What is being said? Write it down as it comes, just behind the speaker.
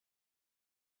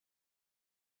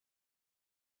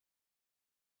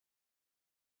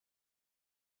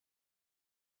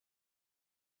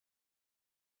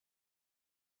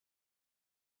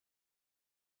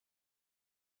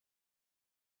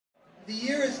The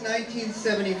year is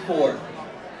 1974,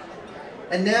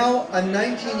 and now I'm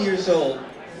 19 years old,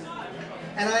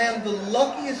 and I am the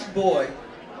luckiest boy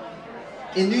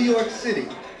in New York City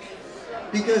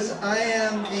because I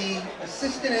am the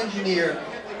assistant engineer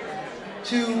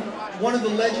to one of the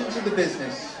legends of the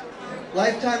business,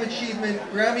 Lifetime Achievement,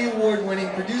 Grammy Award-winning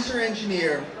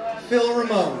producer-engineer, Phil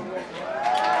Ramone.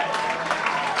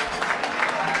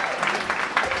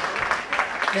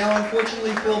 Now,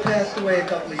 unfortunately, Phil passed away a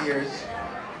couple of years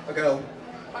ago,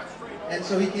 and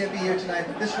so he can't be here tonight,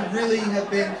 but this would really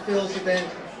have been Phil's event.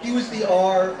 He was the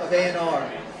R of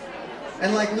A&R.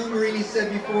 And like Lou Marini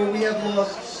said before, we have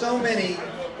lost so many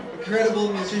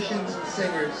incredible musicians and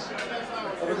singers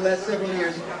over the last several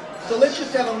years. So let's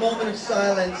just have a moment of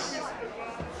silence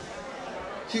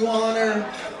to honor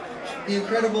the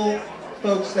incredible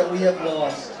folks that we have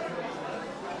lost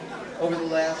over the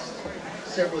last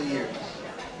several years.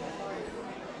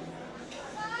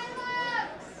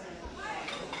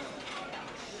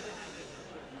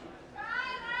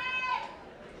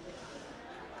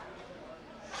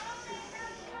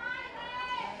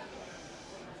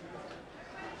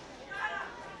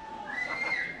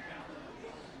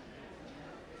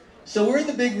 So we're in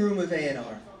the big room of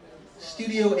A&R,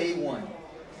 Studio A1,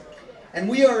 and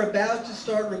we are about to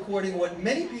start recording what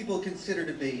many people consider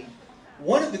to be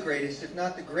one of the greatest, if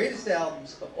not the greatest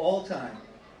albums of all time,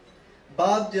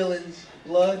 Bob Dylan's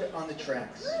Blood on the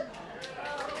Tracks.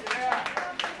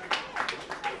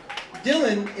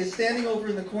 Dylan is standing over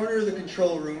in the corner of the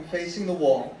control room facing the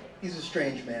wall. He's a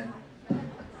strange man.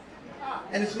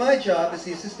 And it's my job as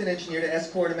the assistant engineer to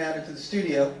escort him out into the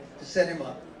studio to set him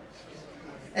up.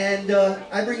 And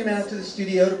I bring him out to the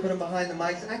studio to put him behind the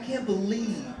mics. I can't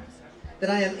believe that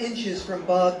I am inches from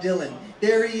Bob Dylan.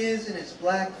 There he is in his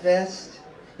black vest,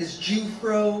 his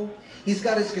Jufro. He's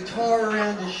got his guitar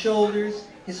around his shoulders,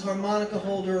 his harmonica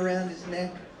holder around his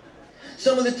neck.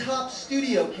 Some of the top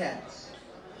studio cats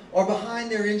are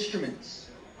behind their instruments.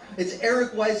 It's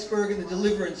Eric Weisberg and the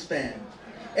Deliverance Band,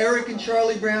 Eric and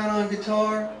Charlie Brown on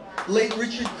guitar, late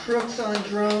Richard Crooks on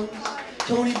drums,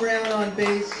 Tony Brown on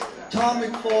bass, Tom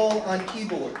McFall on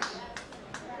keyboards.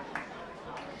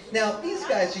 Now, these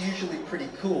guys are usually pretty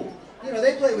cool. You know,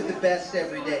 they play with the best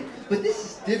every day. But this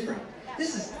is different.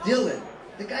 This is Dylan.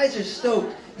 The guys are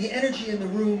stoked. The energy in the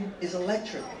room is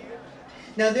electric.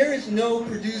 Now, there is no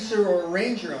producer or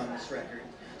arranger on this record.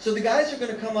 So the guys are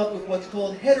going to come up with what's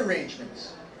called head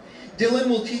arrangements. Dylan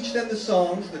will teach them the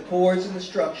songs, the chords, and the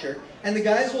structure. And the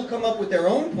guys will come up with their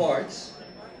own parts.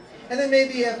 And then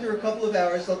maybe after a couple of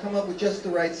hours, they'll come up with just the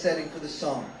right setting for the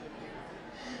song.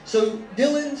 So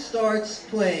Dylan starts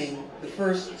playing the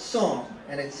first song,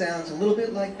 and it sounds a little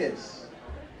bit like this.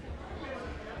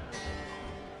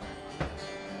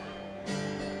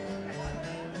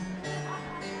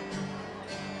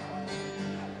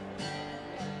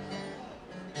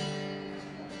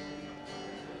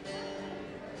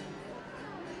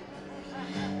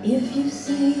 If you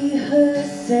see her,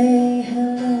 say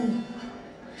hello.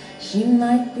 She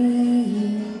might be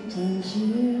in 10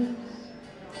 years.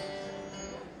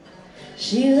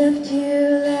 She left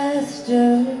here last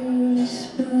early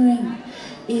spring,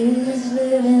 is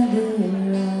living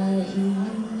there right here.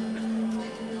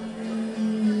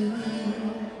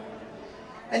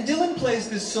 And Dylan plays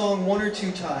this song one or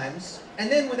two times, and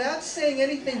then without saying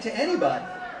anything to anybody,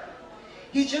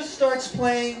 he just starts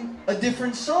playing a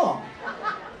different song.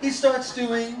 He starts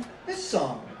doing this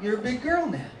song, You're a Big Girl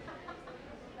Now.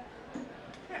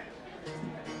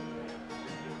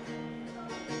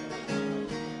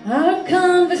 Our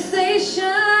conversation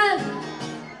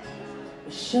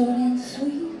was short and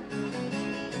sweet.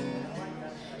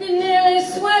 It nearly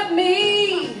swept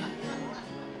me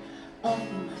off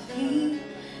my feet,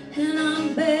 and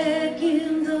I'm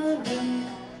begging the wind.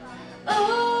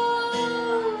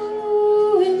 Oh,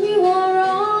 and you are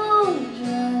on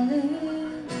dry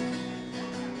land.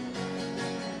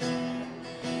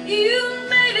 You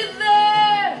made it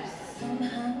there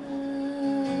somehow.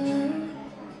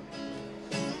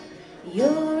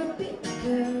 You're a big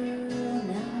girl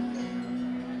now.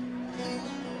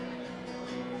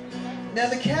 Now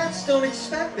the cats don't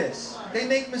expect this. They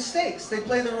make mistakes. They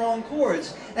play the wrong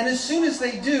chords. And as soon as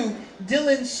they do,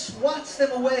 Dylan swats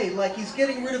them away like he's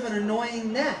getting rid of an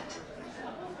annoying gnat.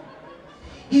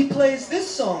 He plays this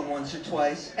song once or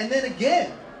twice, and then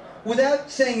again,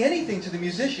 without saying anything to the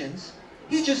musicians,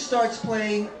 he just starts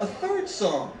playing a third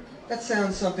song that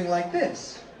sounds something like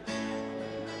this.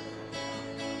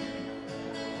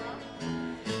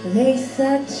 They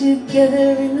sat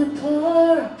together in the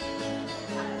park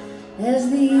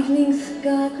as the evening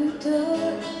sky grew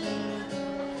dark.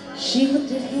 She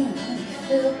looked at him and he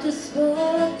felt a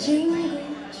spark jingle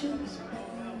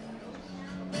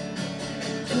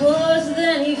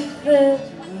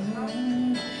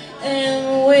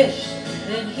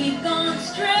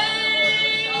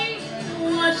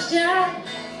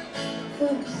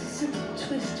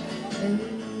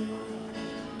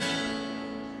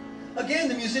Again,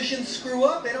 the musicians screw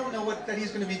up. They don't know that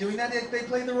he's going to be doing that. They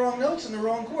play the wrong notes and the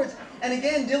wrong chords. And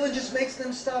again, Dylan just makes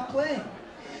them stop playing.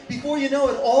 Before you know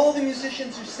it, all the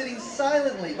musicians are sitting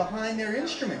silently behind their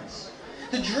instruments.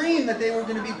 The dream that they were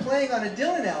going to be playing on a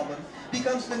Dylan album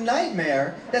becomes the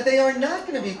nightmare that they are not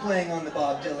going to be playing on the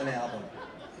Bob Dylan album.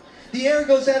 The air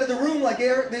goes out of the room like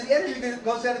air, the energy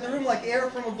goes out of the room like air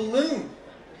from a balloon.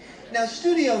 Now,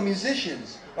 studio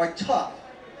musicians are tough.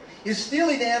 If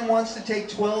Steely Dan wants to take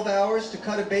 12 hours to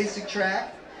cut a basic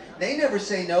track, they never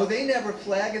say no, they never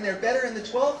flag, and they're better in the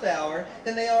 12th hour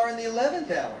than they are in the 11th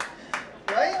hour.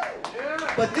 Right?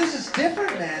 Yeah. But this is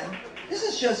different, man. This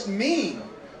is just mean.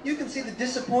 You can see the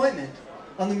disappointment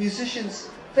on the musicians'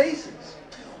 faces.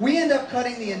 We end up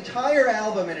cutting the entire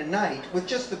album in a night with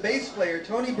just the bass player,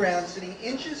 Tony Brown, sitting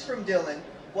inches from Dylan,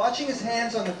 watching his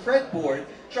hands on the fretboard,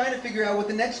 trying to figure out what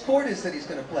the next chord is that he's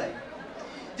going to play.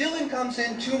 Dylan comes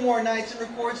in 2 more nights and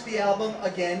records the album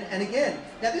again and again.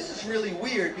 Now this is really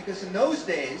weird because in those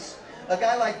days, a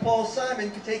guy like Paul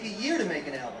Simon could take a year to make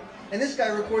an album. And this guy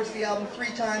records the album 3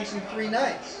 times in 3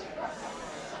 nights.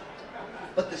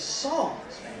 But the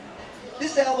songs, man.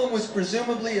 This album was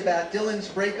presumably about Dylan's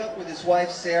breakup with his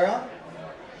wife, Sarah.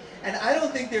 And I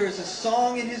don't think there is a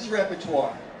song in his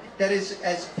repertoire that is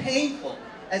as painful,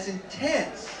 as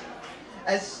intense,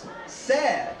 as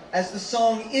sad as the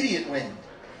song Idiot Wind.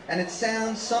 And it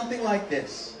sounds something like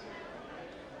this.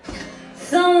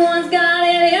 Someone's got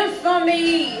it in for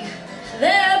me.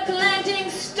 They're planting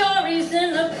stories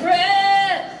in the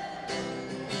press.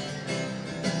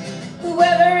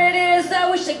 Whoever it is, I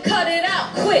wish they'd cut it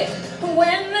out quick.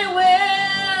 When they will,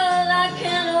 I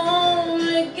can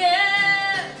only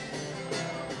guess.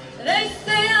 They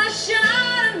say I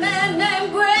shot a man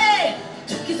named Gray,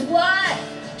 took his wife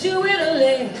to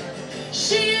Italy.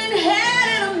 She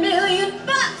inherited $1 million.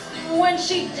 When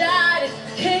she died, it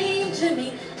came to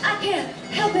me. I can't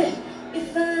help it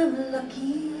if I'm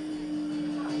lucky.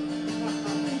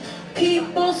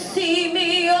 People see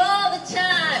me all the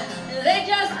time, and they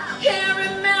just can't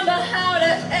remember how to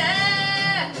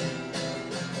act.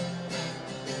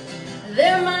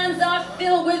 Their minds are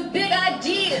filled with big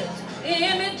ideas,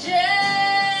 images,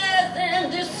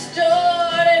 and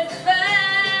distorted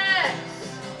facts.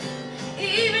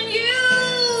 Even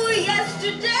you,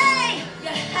 yesterday, you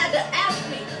had to ask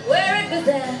me where it was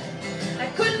at. I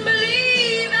couldn't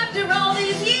believe after all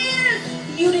these years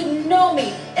you didn't know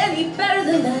me any better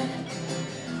than that.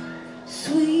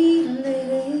 Sweet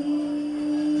lady,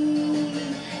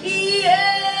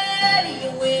 yeah,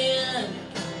 you win.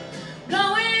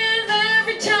 Blowing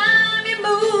every time you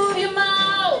move your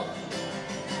mouth.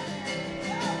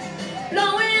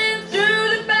 Blowing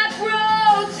through the back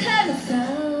roads heading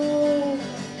south.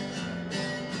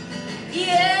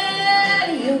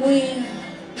 Yeah, you win.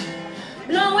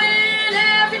 Blowing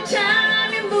every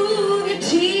time you move your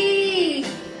teeth.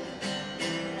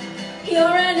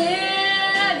 You're an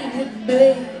idiot,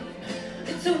 babe.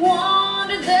 It's a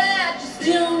wonder that you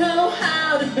still know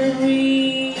how to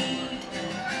breathe.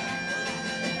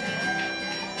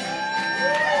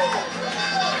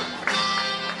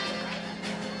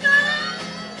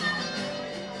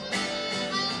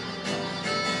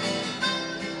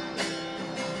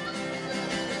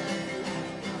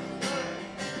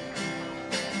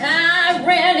 I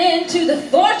ran into the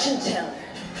fortune teller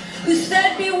who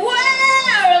said, beware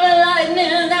of the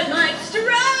lightning that might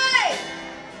strike.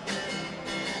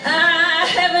 I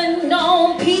haven't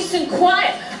known peace and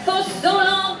quiet for so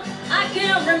long, I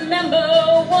can't remember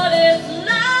what it's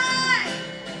like.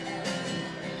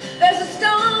 There's a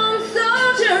stone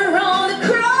soldier on the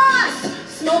cross,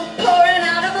 smoke pouring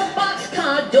out of a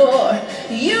boxcar door.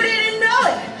 You didn't know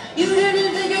it, you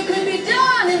didn't think it could be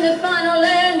done. In the final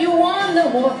end, you won the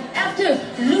war after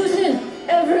losing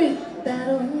every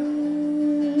battle.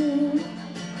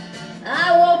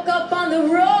 I woke up on the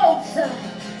roadside,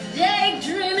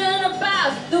 daydreaming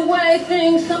about the way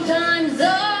things sometimes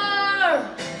are.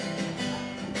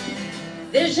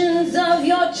 Visions of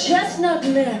your chestnut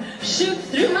mare shoot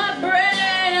through my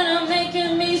brain and are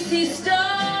making me see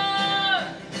stars.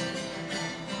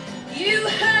 You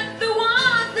hurt the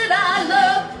ones that I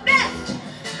love best,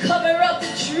 cover up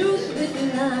the truth with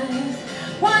lies.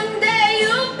 One day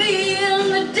you'll be in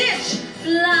the ditch,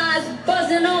 flies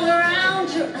buzzing all around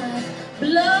your eyes,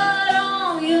 blood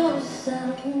on your saddle.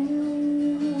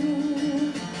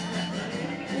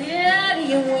 Yeah,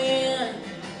 you win.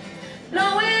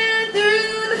 Blowing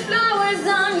through the flowers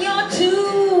on your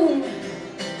tomb.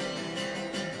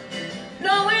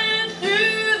 Blowing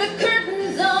through the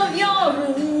curtains of your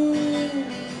room.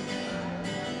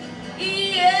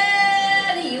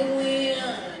 Yeah, you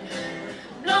win.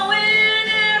 Blowing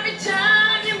every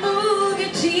time you move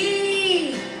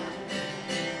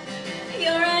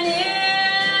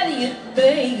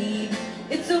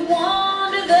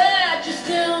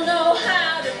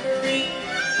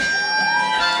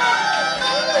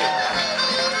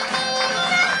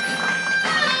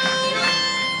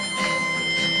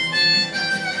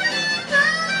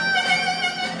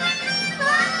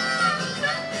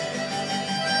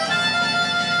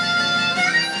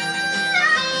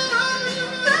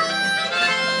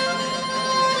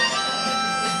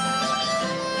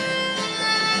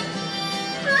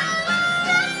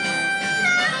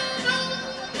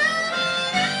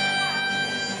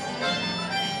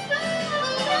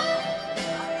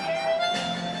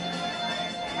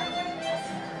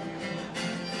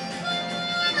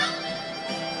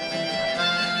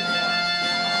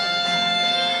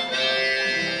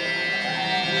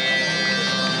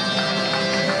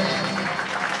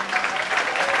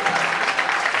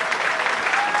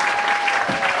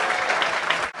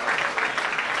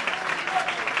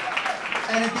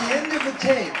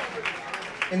take.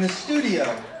 In the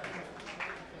studio,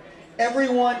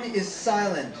 everyone is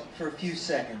silent for a few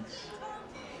seconds.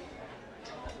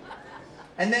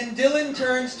 And then Dylan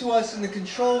turns to us in the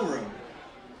control room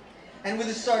and with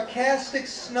a sarcastic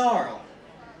snarl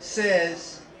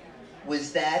says,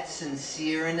 "Was that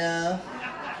sincere enough?"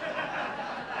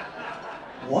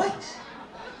 What?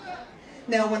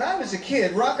 Now, when I was a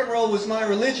kid, rock and roll was my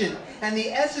religion, and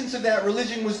the essence of that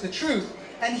religion was the truth.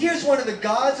 And here's one of the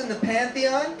gods in the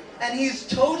pantheon, and he's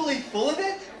totally full of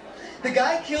it? The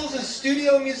guy kills his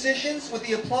studio musicians with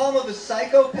the aplomb of a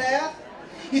psychopath.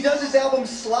 He does his album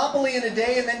sloppily in a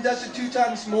day and then does it 2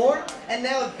 times more. And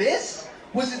now this?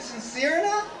 Was it sincere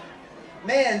enough?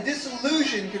 Man,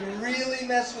 disillusion can really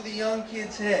mess with a young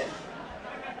kid's head.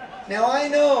 Now I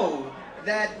know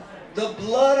that the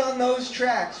blood on those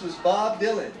tracks was Bob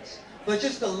Dylan's, but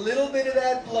just a little bit of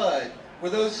that blood were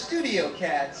those studio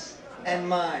cats and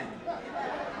mine.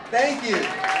 Thank you.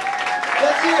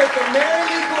 Let's hear it from Mary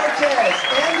Lee Kortes,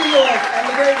 Andy York, and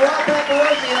the great Rob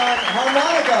Paparozzi on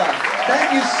harmonica.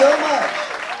 Thank you so much.